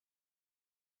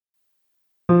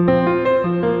Welcome,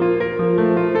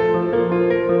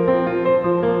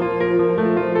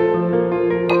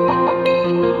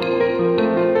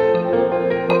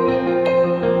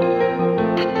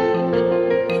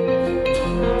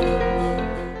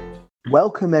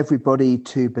 everybody,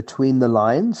 to Between the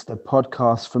Lines, the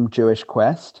podcast from Jewish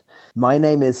Quest. My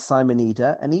name is Simon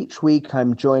Eder, and each week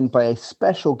I'm joined by a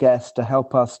special guest to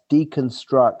help us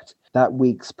deconstruct that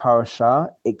week's parashah,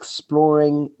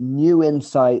 exploring new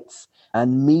insights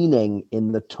and meaning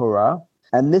in the Torah.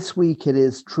 And this week it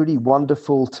is truly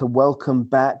wonderful to welcome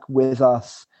back with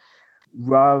us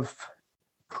Rav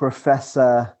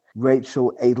Professor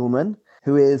Rachel Edelman,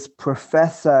 who is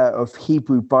Professor of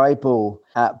Hebrew Bible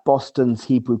at Boston's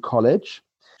Hebrew College.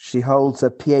 She holds a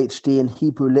PhD in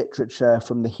Hebrew literature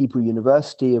from the Hebrew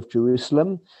University of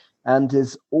Jerusalem and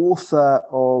is author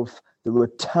of The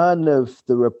Return of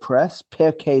the Repressed,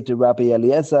 Pirkei de Rabbi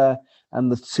Eliezer and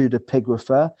the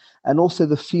Pseudepigrapha, and also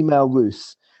The Female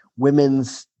Rus,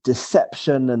 Women's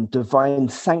Deception and Divine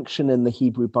Sanction in the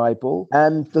Hebrew Bible,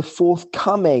 and the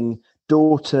forthcoming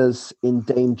Daughters in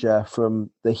Danger, from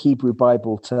the Hebrew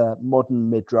Bible to modern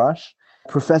Midrash.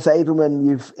 Professor Edelman,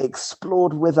 you've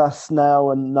explored with us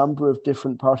now a number of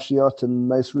different parshiot, and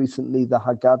most recently the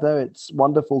Haggadah. It's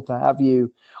wonderful to have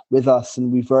you with us, and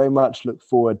we very much look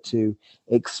forward to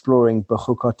exploring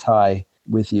Bechukotai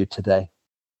with you today.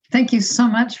 Thank you so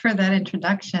much for that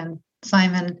introduction,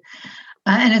 Simon.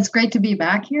 And it's great to be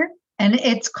back here. And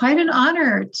it's quite an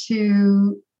honor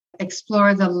to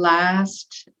explore the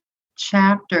last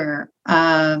chapter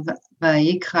of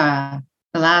Vayikra,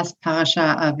 the last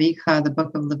parasha of Vayikra, the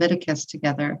book of Leviticus,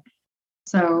 together.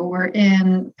 So we're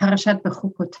in Parashat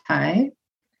Bechukotai,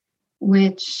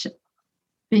 which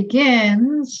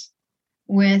begins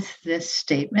with this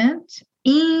statement: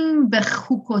 Im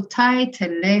bechukotai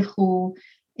telechu,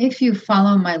 if you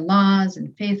follow my laws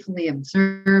and faithfully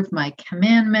observe my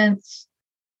commandments,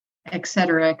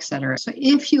 etc., etc. So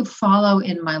if you follow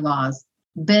in my laws,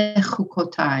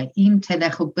 bechukotai, im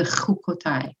telechu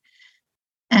bechukotai.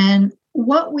 And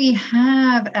what we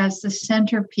have as the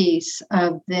centerpiece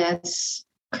of this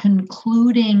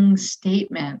concluding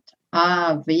statement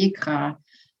of Vayikra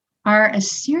are a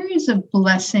series of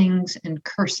blessings and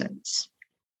curses.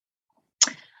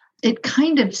 It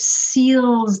kind of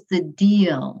seals the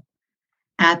deal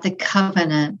at the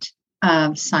covenant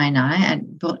of Sinai,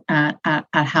 at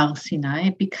Har Sinai,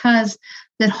 because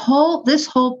this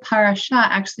whole parasha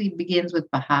actually begins with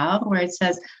Bahar, where it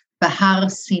says Bahar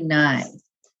Sinai,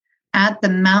 at the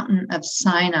mountain of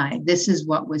Sinai. This is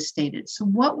what was stated. So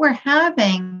what we're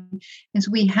having is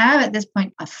we have at this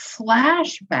point a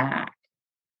flashback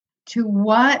to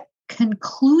what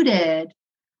concluded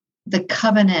the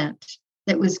covenant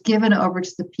that was given over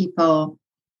to the people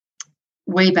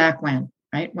way back when,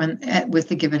 right? With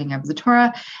the giving of the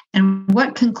Torah. And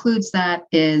what concludes that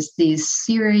is these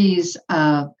series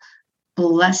of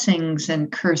blessings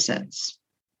and curses.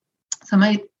 So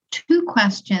my two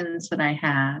questions that I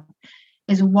have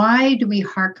is, why do we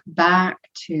hark back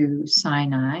to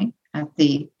Sinai at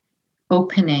the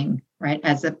opening, right,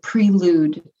 as a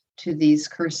prelude to these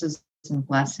curses and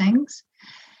blessings?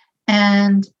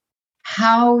 And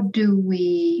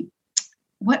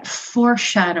what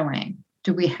foreshadowing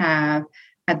do we have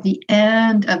at the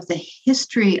end of the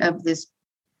history of this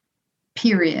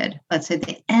period? Let's say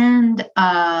the end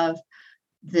of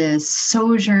the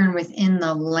sojourn within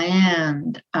the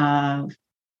land of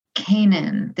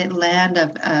Canaan, the land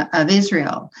of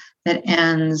Israel, that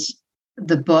ends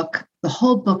the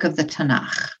whole book of the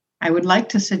Tanakh. I would like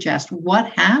to suggest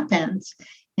what happens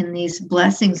in these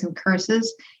blessings and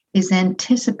curses is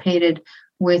anticipated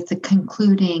with the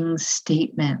concluding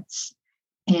statements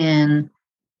in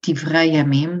Divrei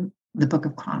Yamim, the book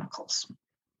of Chronicles.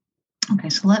 Okay,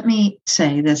 so let me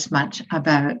say this much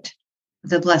about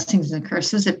the blessings and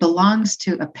curses. It belongs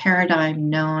to a paradigm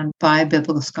known by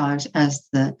biblical scholars as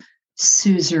the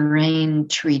Suzerain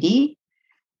Treaty.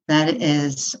 That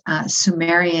is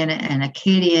Sumerian and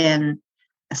Akkadian.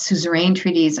 Suzerain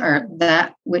treaties are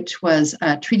that which was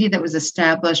a treaty that was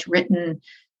established, written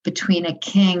between a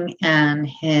king and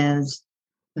his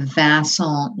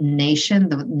vassal nation,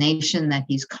 the nation that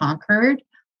he's conquered.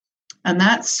 And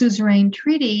that suzerain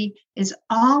treaty is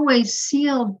always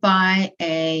sealed by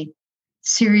a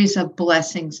series of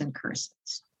blessings and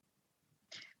curses.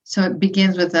 So it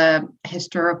begins with a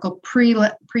historical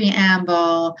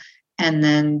preamble, and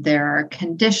then there are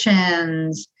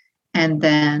conditions, and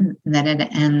then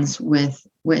it ends with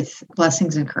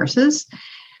blessings and curses.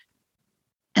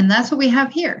 And that's what we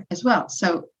have here as well.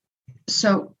 So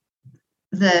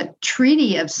the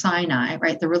Treaty of Sinai,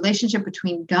 right? The relationship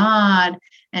between God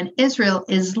and Israel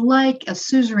is like a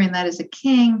suzerain, that is a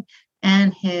king,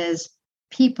 and his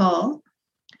people,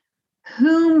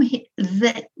 whom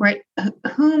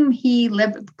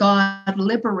God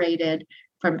liberated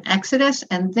from Exodus,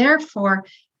 and therefore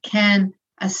can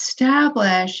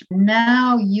establish,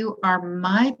 now you are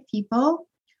my people,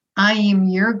 I am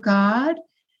your God,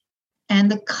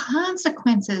 and the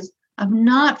consequences of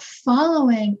not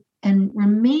following and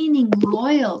remaining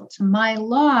loyal to my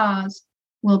laws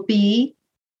will be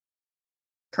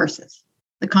curses.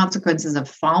 The consequences of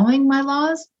following my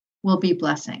laws will be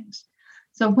blessings.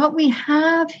 So what we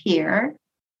have here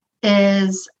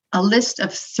is a list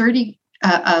of 30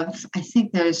 I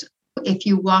think there's, if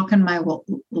you walk in my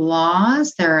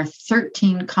laws, there are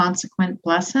 13 consequent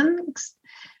blessings,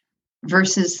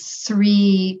 verses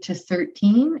 3 to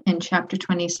 13 in chapter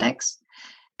 26.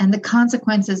 And the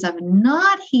consequences of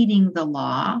not heeding the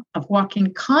law, of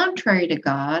walking contrary to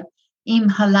God, im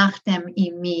halachtem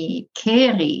imi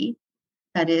keri,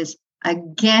 that is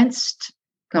against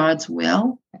God's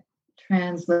will,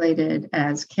 translated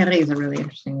as keri is a really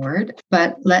interesting word,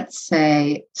 but let's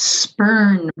say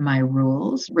spurn my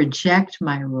rules, reject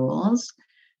my rules,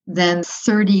 then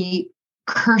 30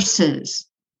 curses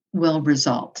will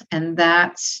result. And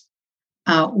that's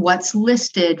what's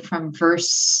listed from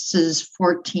verses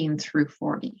 14 through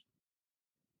 40.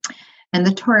 And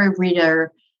the Torah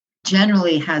reader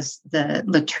generally has the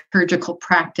liturgical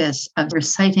practice of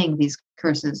reciting these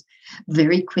curses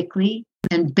very quickly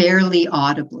and barely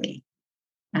audibly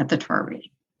at the Torah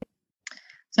reading.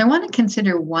 So I want to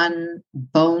consider one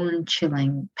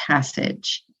bone-chilling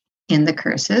passage in the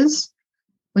curses,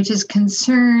 which is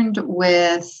concerned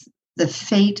with the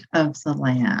fate of the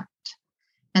land.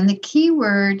 And the key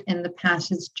word in the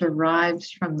passage derives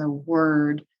from the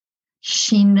word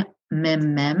shin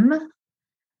mem mem,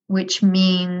 which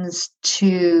means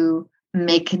to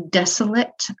make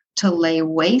desolate, to lay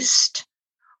waste,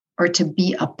 or to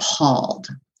be appalled.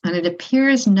 And it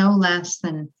appears no less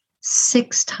than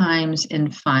 6 times in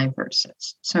 5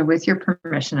 verses. So with your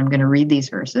permission, I'm going to read these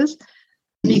verses.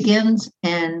 It begins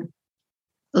in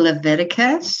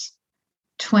Leviticus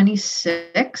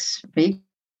 26,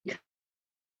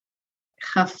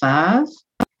 Chavav,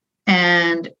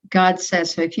 and God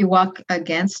says, so if you walk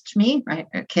against me, right,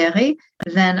 Keri,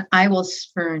 then I will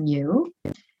spurn you.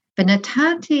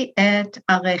 V'natati et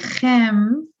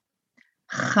arechem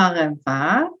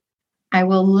chareva, I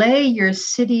will lay your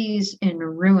cities in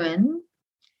ruin.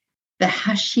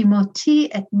 V'hashimoti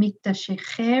et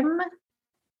mikdashechem,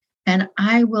 and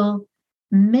I will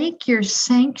make your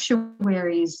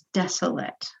sanctuaries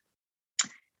desolate.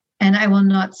 And I will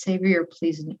not savor your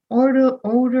pleasing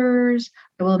odors.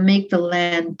 I will make the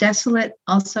land desolate.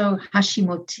 Also,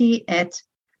 hashimoti et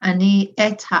ani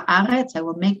et haaretz, I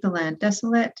will make the land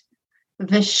desolate.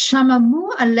 V'shamamu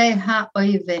aleha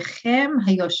oivechem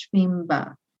hayoshvim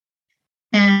ba,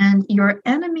 and your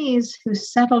enemies who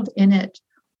settled in it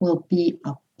will be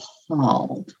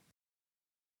appalled.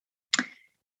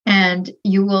 And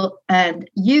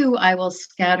I will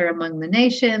scatter among the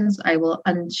nations. I will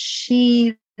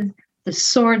unsheathe the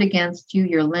sword against you.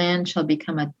 Your land shall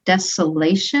become a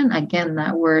desolation. Again,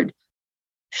 that word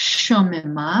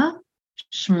shomema,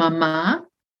 shmama.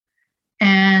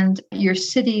 And your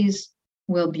cities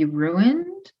will be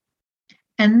ruined.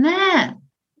 And then,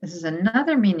 this is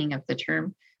another meaning of the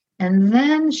term, and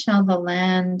then shall the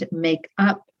land make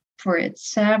up for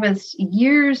its Sabbaths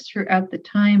years throughout the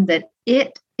time that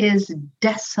it is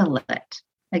desolate.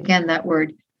 Again, that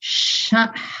word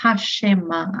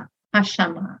hashema.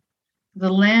 The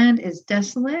land is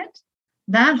desolate.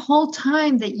 That whole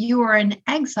time that you are in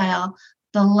exile,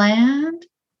 the land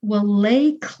will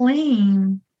lay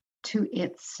claim to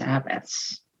its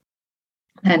Sabbaths.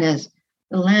 That is,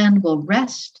 the land will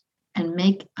rest and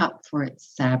make up for its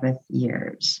Sabbath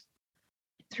years.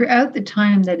 Throughout the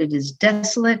time that it is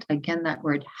desolate, again, that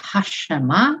word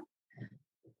hashema,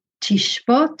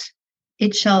 tishbot,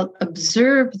 it shall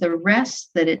observe the rest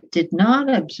that it did not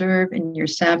observe in your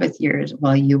Sabbath years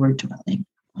while you were dwelling.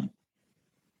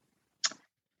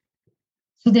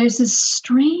 So there's this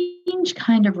strange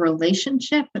kind of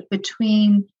relationship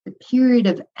between the period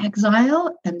of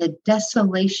exile and the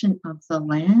desolation of the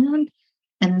land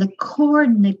and the core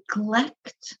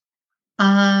neglect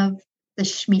of the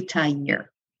Shemitah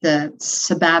year, the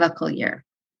sabbatical year.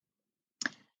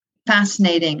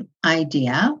 Fascinating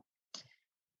idea.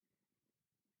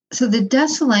 So the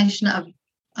desolation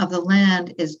of the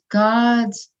land is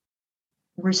God's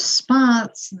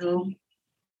response, the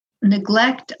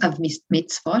neglect of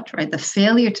mitzvot, right? The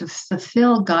failure to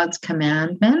fulfill God's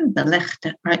commandment, the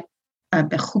lechte, right?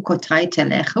 bechukotai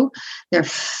telechu, their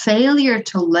failure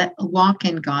to walk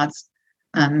in God's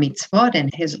mitzvot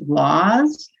and his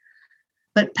laws,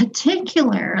 but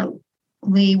particularly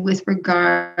with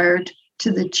regard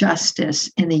to the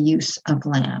justice in the use of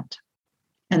land.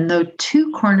 And the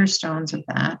two cornerstones of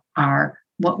that are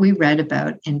what we read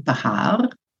about in Bahar,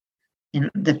 in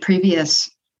the previous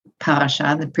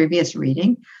parasha, the previous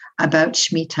reading, about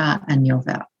Shemitah and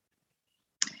Yovel.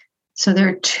 So there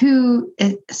are two,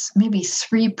 maybe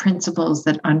three principles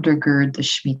that undergird the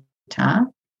Shemitah.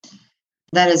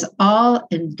 That is, all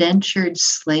indentured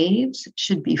slaves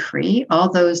should be free.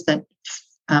 All those that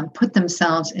put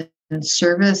themselves in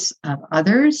service of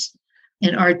others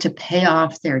in order to pay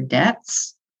off their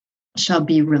debts shall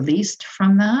be released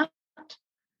from that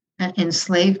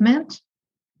enslavement.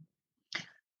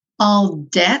 All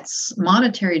debts,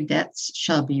 monetary debts,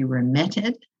 shall be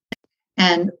remitted,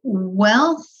 and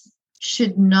wealth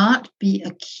should not be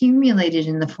accumulated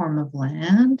in the form of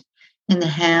land in the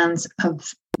hands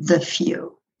of the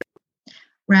few.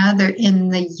 Rather, in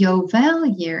the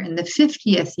Yovel year, in the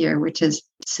 50th year, which is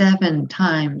 7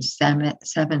 times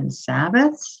 7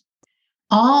 Sabbaths,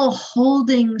 all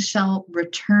holdings shall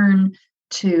return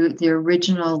to the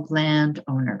original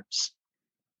landowners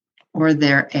or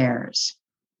their heirs.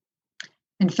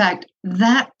 In fact,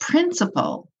 that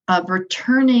principle of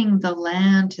returning the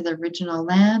land to the original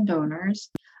landowners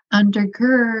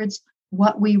undergirds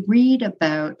what we read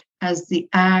about as the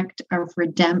act of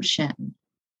redemption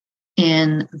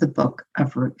in the book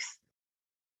of Ruth.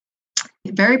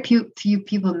 Very few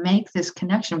people make this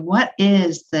connection. What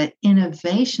is the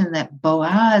innovation that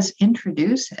Boaz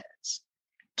introduces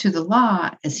to the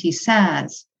law as he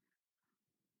says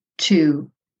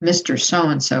to Mr.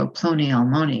 So-and-so, Ploni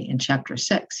Almoni, in chapter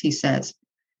 6? He says,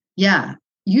 yeah,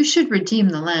 you should redeem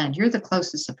the land. You're the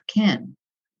closest of kin.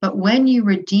 But when you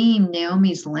redeem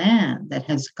Naomi's land that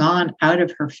has gone out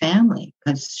of her family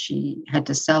because she had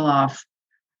to sell off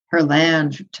her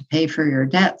land to pay for your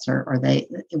debts, or they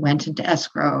went into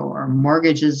escrow or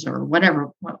mortgages or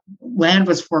whatever, land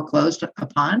was foreclosed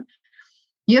upon,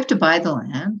 you have to buy the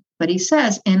land. But he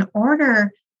says, in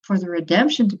order for the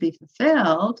redemption to be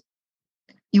fulfilled,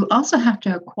 you also have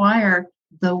to acquire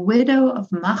the widow of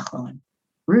Machlon,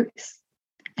 Ruth,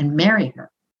 and marry her,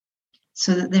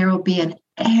 so that there will be an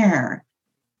heir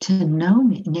to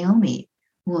Naomi,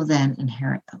 who will then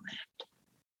inherit the land.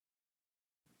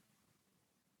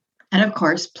 And of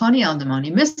course, Ploni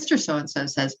Almoni, Mr. So-and-so,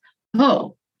 says,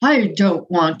 oh, I don't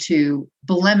want to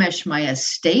blemish my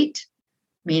estate,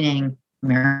 meaning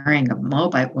marrying a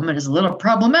Moabite woman is a little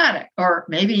problematic. Or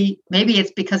maybe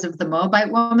it's because of the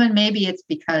Moabite woman. Maybe it's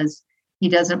because he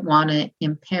doesn't want to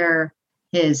impair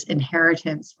his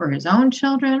inheritance for his own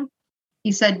children.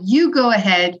 He said, you go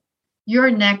ahead.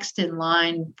 You're next in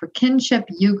line for kinship.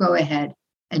 You go ahead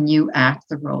and you act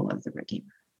the role of the Redeemer.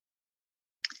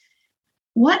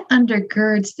 What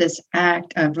undergirds this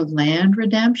act of land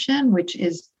redemption, which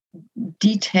is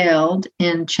detailed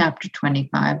in chapter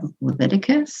 25 of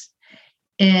Leviticus,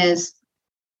 is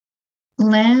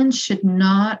land should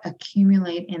not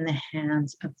accumulate in the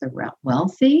hands of the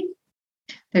wealthy.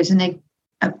 There's an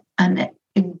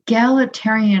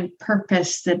egalitarian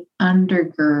purpose that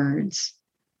undergirds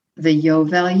the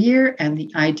Yovel year and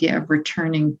the idea of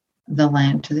returning the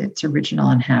land to its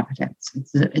original inhabitants,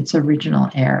 its original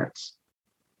heirs.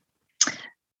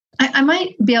 I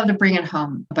might be able to bring it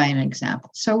home by an example.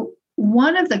 So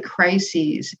one of the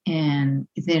crises in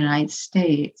the United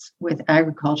States with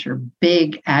agriculture,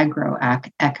 big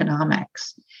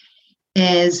agroeconomics,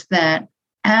 is that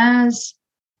as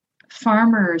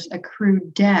farmers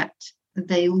accrue debt,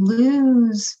 they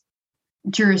lose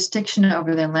jurisdiction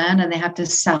over their land and they have to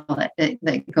sell it.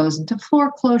 It goes into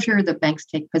foreclosure, the banks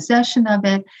take possession of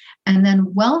it, and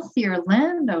then wealthier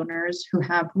landowners who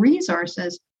have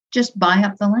resources just buy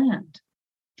up the land.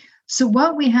 So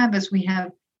what we have is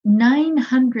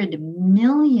 900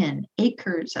 million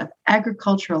acres of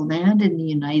agricultural land in the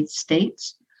United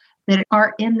States that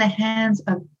are in the hands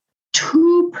of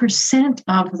 2%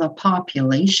 of the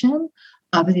population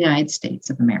of the United States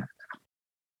of America.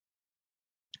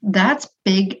 That's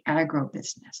big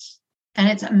agribusiness, and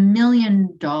it's $1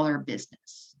 million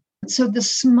business. So the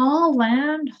small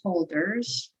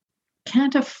landholders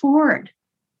can't afford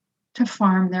to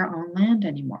farm their own land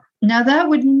anymore. Now, that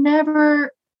would never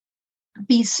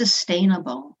be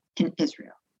sustainable in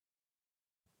Israel.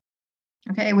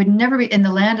 Okay, it would never be in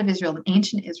the land of Israel, in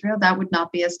ancient Israel, that would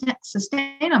not be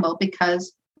sustainable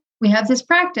because we have this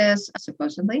practice,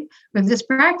 supposedly,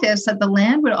 that the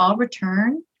land would all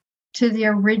return to the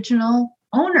original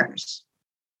owners.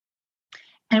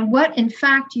 And what, in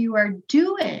fact, you are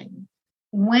doing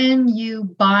when you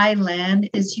buy land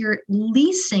is you're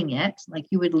leasing it, like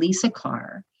you would lease a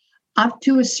car, up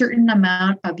to a certain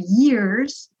amount of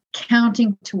years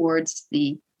counting towards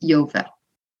the Yovel.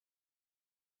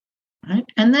 Right?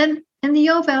 And then in the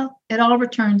Yovel, it all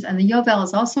returns. And the Yovel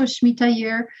is also a Shemitah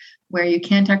year where you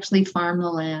can't actually farm the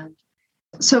land.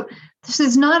 So this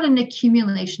is not an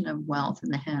accumulation of wealth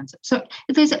in the hands. So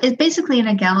it's basically an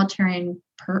egalitarian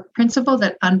principle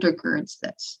that undergirds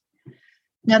this.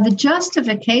 Now, the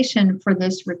justification for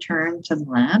this return to the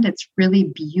land, it's really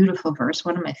beautiful verse.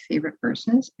 One of my favorite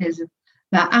verses is,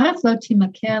 the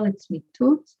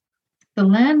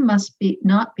land must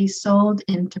not be sold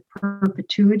into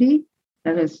perpetuity,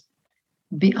 that is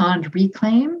beyond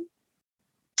reclaim.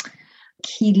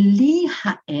 Kili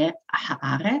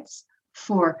haaretz,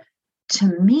 for to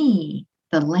me,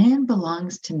 the land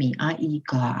belongs to me, i.e.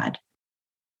 God.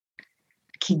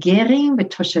 Kigerim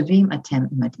v'toshavim atem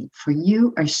imadi, for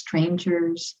you are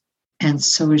strangers and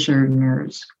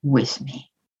sojourners with me.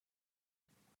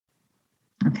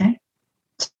 Okay?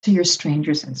 So you're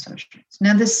strangers and sojourners.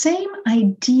 Now, the same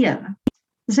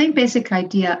basic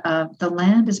idea of the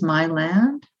land is my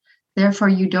land, therefore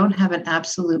you don't have an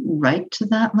absolute right to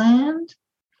that land,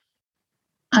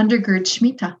 undergirds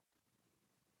Shemitah.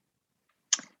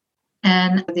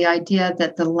 And the idea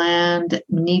that the land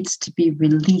needs to be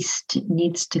released, it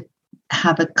needs to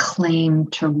have a claim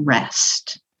to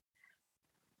rest.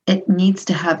 It needs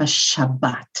to have a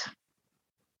Shabbat,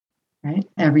 right?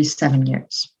 Every 7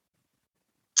 years.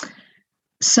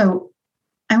 So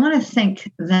I want to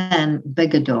think then,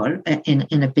 begadol,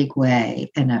 in a big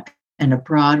way, in a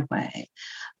broad way,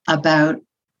 about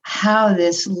how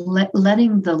this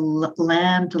letting the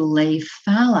land lay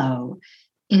fallow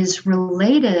is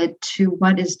related to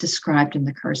what is described in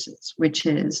the curses, which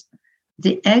is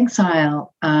the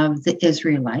exile of the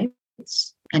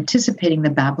Israelites, anticipating the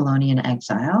Babylonian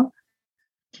exile,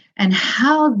 and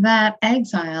how that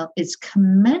exile is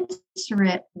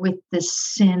commensurate with the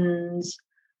sins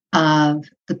of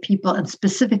the people, and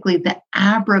specifically the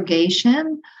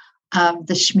abrogation of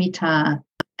the Shemitah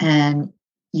and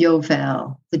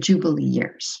Yovel, the Jubilee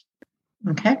years.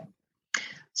 Okay?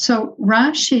 So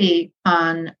Rashi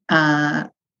on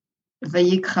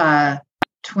Vayikra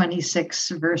 26,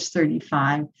 verse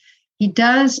 35, he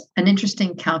does an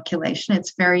interesting calculation.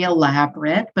 It's very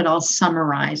elaborate, but I'll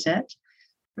summarize it.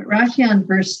 But Rashi on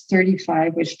verse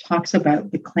 35, which talks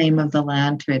about the claim of the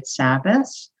land to its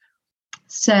Sabbaths,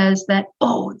 says that,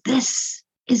 this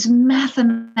is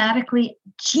mathematically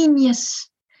genius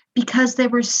because there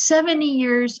were 70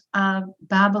 years of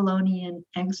Babylonian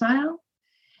exile,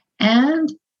 and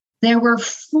there were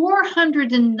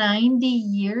 490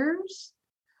 years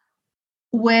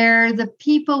where the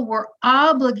people were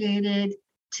obligated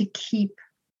to keep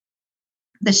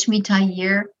the Shemitah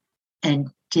year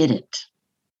and didn't.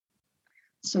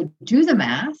 So do the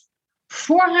math.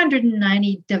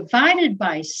 490 divided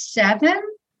by 7,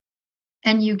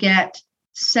 and you get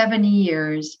 70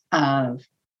 years of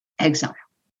exile.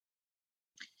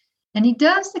 And he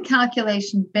does the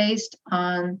calculation based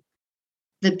on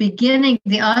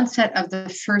the onset of the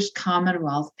first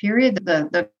Commonwealth period,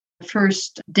 the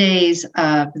first days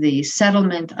of the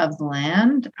settlement of the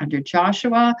land under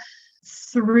Joshua,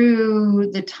 through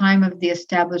the time of the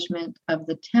establishment of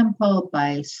the temple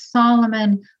by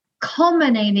Solomon,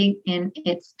 culminating in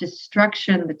its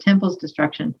destruction, the temple's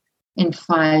destruction, in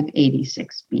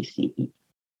 586 BCE.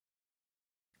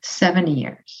 70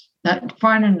 years, not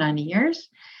 490 years.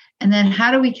 And then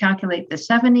how do we calculate the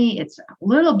 70? It's a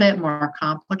little bit more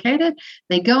complicated.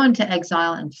 They go into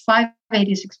exile in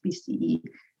 586 BCE,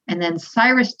 and then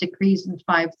Cyrus decrees in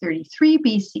 533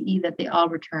 BCE that they all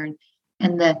return.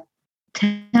 And the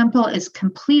temple is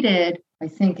completed, I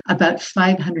think, about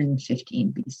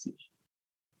 515 BCE.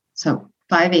 So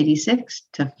 586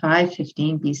 to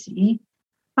 515 BCE,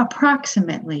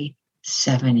 approximately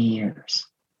 70 years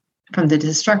from the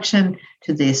destruction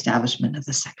to the establishment of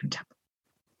the Second Temple.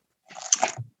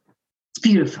 It's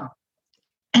beautiful.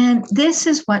 And this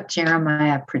is what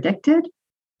Jeremiah predicted.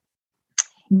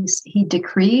 He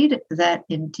decreed that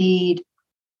indeed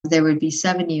there would be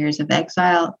 7 years of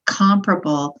exile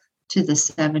comparable to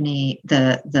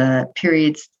the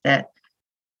periods that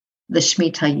the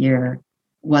Shemitah year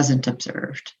wasn't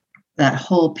observed. That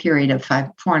whole period of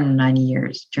 490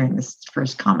 years during this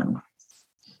first Commonwealth.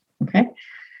 Okay?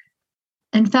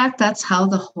 In fact, that's how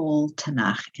the whole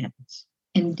Tanakh ends.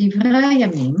 In Divrei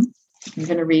Yamim, I'm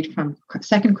going to read from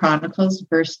 2 Chronicles,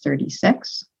 verse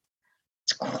 36.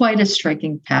 It's quite a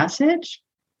striking passage.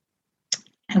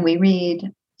 And we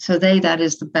read, so they, that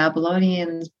is the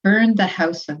Babylonians, burned the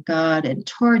house of God and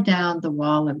tore down the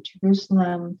wall of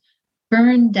Jerusalem.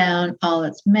 burned down all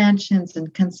its mansions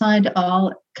and consigned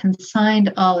all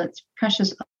its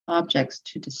precious objects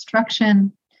to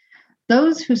destruction.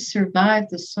 Those who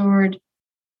survived the sword,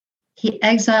 he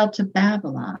exiled to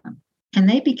Babylon, and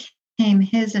they became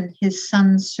his and his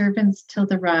sons' servants till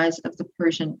the rise of the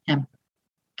Persian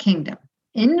kingdom.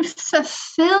 In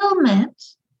fulfillment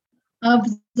of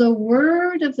the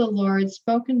word of the Lord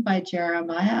spoken by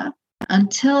Jeremiah,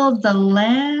 until the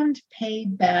land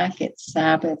paid back its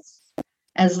Sabbaths.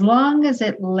 As long as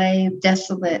it lay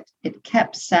desolate, it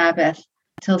kept Sabbath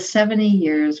till 70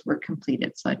 years were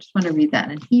completed. So I just want to read that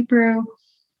in Hebrew.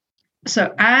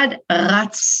 So ad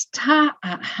ratzta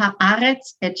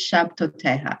haaretz et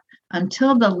shabtoteha,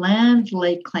 until the land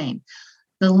lay claim.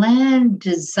 The land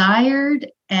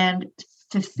desired and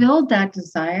fulfilled that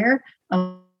desire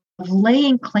of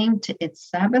laying claim to its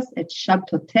Sabbath, its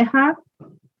shabtoteha,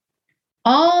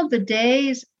 all the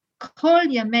days, kol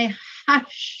yamei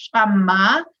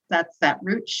hashama, that's that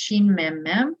root, shin mem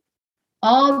mem,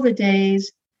 all the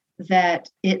days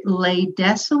that it lay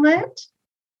desolate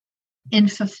in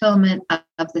fulfillment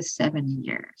of the 7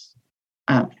 years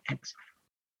of exile.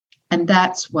 And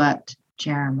that's what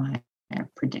Jeremiah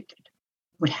predicted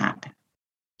would happen.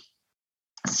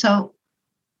 So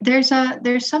there's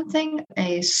something,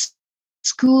 a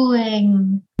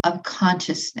schooling of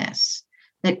consciousness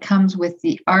that comes with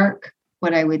the ark,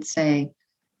 what I would say,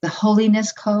 the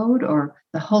holiness code or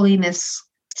the holiness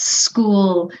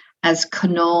school as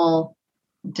Knoll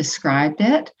described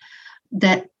it,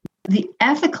 that the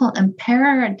ethical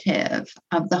imperative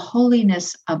of the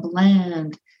holiness of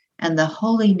land and the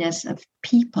holiness of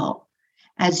people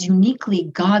as uniquely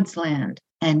God's land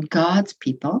and God's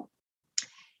people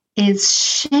is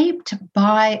shaped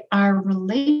by our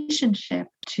relationship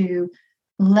to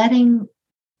letting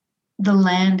the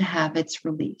land have its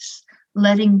release,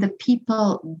 letting the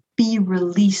people be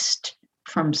released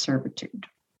from servitude.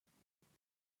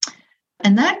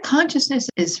 And that consciousness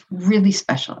is really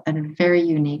special and very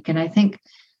unique. And I think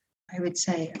I would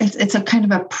say it's a kind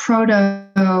of a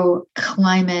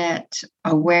proto-climate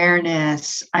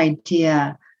awareness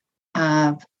idea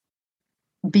of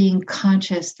being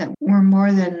conscious that we're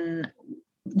more than,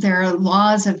 there are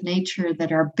laws of nature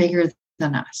that are bigger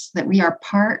than us, that we are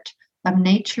part of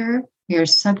nature, we are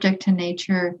subject to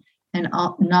nature, and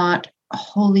not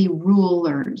holy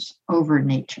rulers over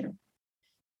nature.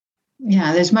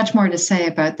 Yeah, there's much more to say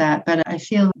about that, but I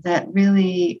feel that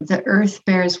really the earth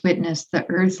bears witness, the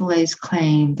earth lays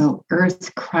claim, the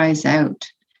earth cries out,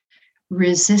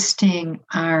 resisting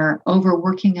our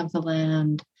overworking of the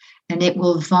land, and it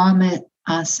will vomit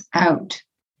us out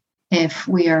if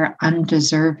we are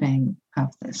undeserving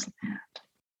of this land.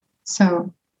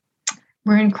 So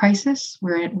we're in crisis.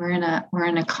 We're in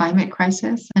a climate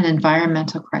crisis, an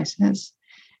environmental crisis.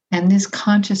 And this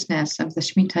consciousness of the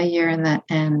Shemitah year and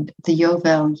the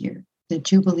Yovel year, the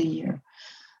Jubilee year,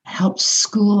 helps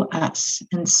school us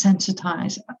and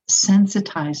sensitizes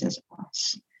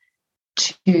us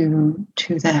to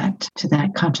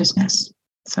that consciousness.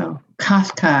 So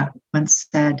Kafka once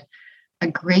said,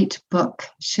 "A great book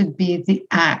should be the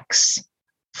axe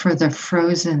for the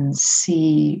frozen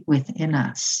sea within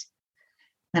us."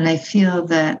 And I feel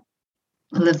that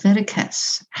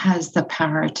Leviticus has the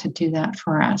power to do that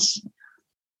for us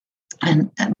and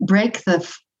break the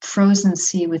frozen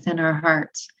sea within our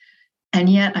hearts. And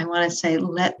yet I want to say,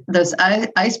 let those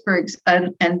icebergs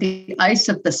and the ice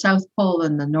of the South Pole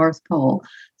and the North Pole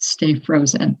stay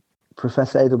frozen.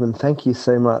 Professor Edelman, thank you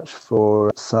so much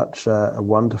for such a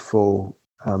wonderful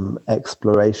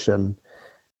exploration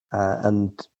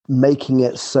and making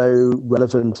it so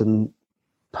relevant and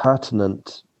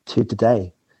pertinent to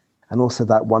today. And also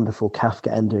that wonderful Kafka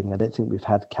ending. I don't think we've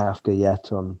had Kafka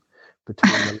yet on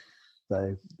Between the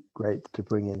so great to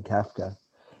bring in Kafka.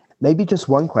 Maybe just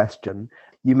one question.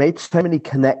 You made so many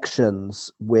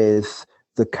connections with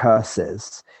the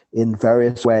curses in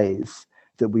various ways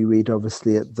that we read,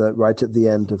 obviously, right at the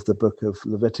end of the book of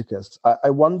Leviticus. I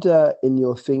wonder, in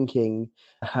your thinking,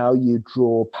 how you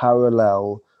draw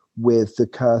parallel with the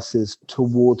curses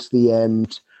towards the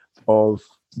end of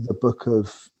the book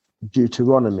of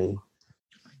Deuteronomy.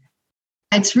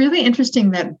 It's really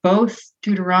interesting that both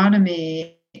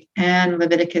Deuteronomy and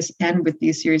Leviticus end with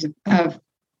these series of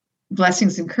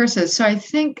blessings and curses. So I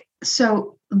think,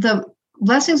 the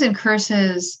blessings and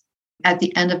curses at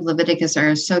the end of Leviticus are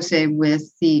associated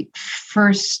with the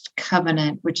first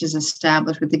covenant, which is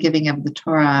established with the giving of the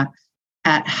Torah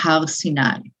at Har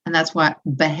Sinai. And that's what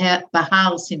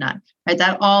Bahar Sinai, right?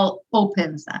 That all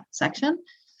opens that section.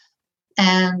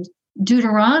 And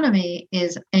Deuteronomy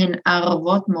is in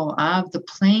Aravot Moab, the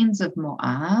plains of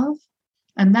Moab.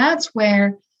 And that's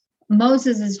where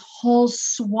Moses' whole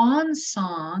swan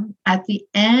song at the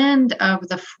end of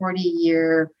the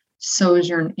 40-year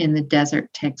sojourn in the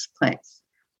desert takes place.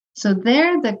 So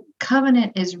there the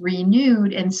covenant is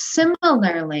renewed, and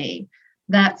similarly,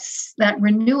 that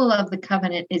renewal of the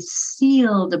covenant is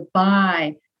sealed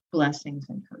by blessings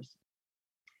and curses.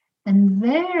 And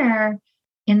there,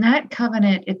 in that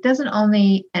covenant, it doesn't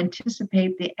only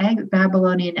anticipate the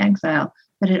Babylonian exile,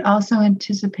 but it also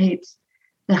anticipates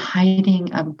the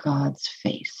hiding of God's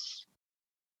face.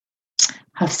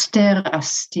 Haster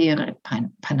astir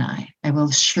panai. I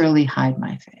will surely hide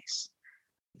my face.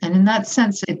 And in that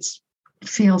sense, it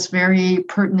feels very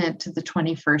pertinent to the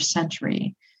 21st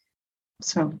century.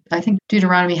 So I think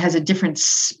Deuteronomy has a different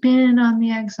spin on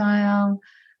the exile.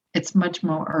 It's much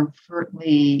more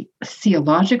overtly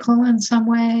theological in some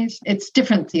ways. It's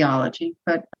different theology,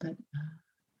 but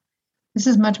this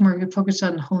is much more focused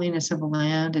on holiness of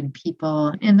land and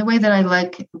people in the way that I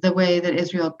like the way that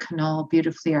Israel Knohl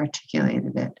beautifully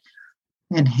articulated it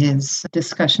in his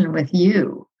discussion with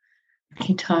you.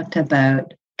 He talked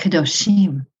about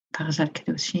Kedoshim, Parashat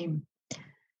Kedoshim.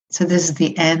 So this is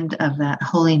the end of that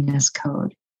holiness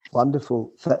code.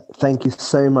 Wonderful. Thank you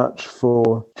so much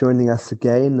for joining us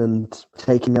again and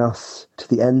taking us to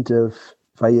the end of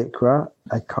Vayikra.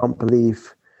 I can't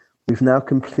believe we've now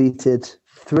completed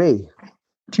three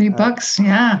books,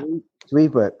 yeah. Three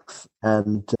books,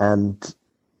 and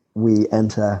we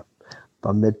enter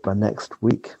Bamidbar next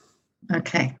week.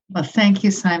 Okay. Well, thank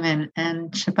you, Simon,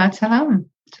 and Shabbat Shalom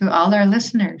to all our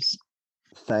listeners.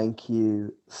 Thank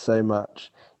you so much.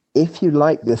 If you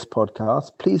like this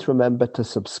podcast, please remember to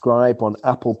subscribe on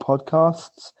Apple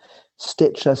Podcasts,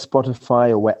 Stitcher,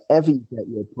 Spotify, or wherever you get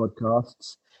your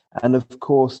podcasts. And of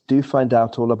course, do find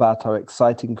out all about our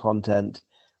exciting content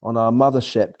on our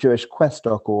mothership,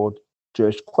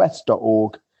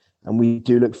 jewishquest.org, and we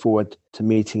do look forward to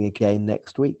meeting again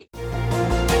next week.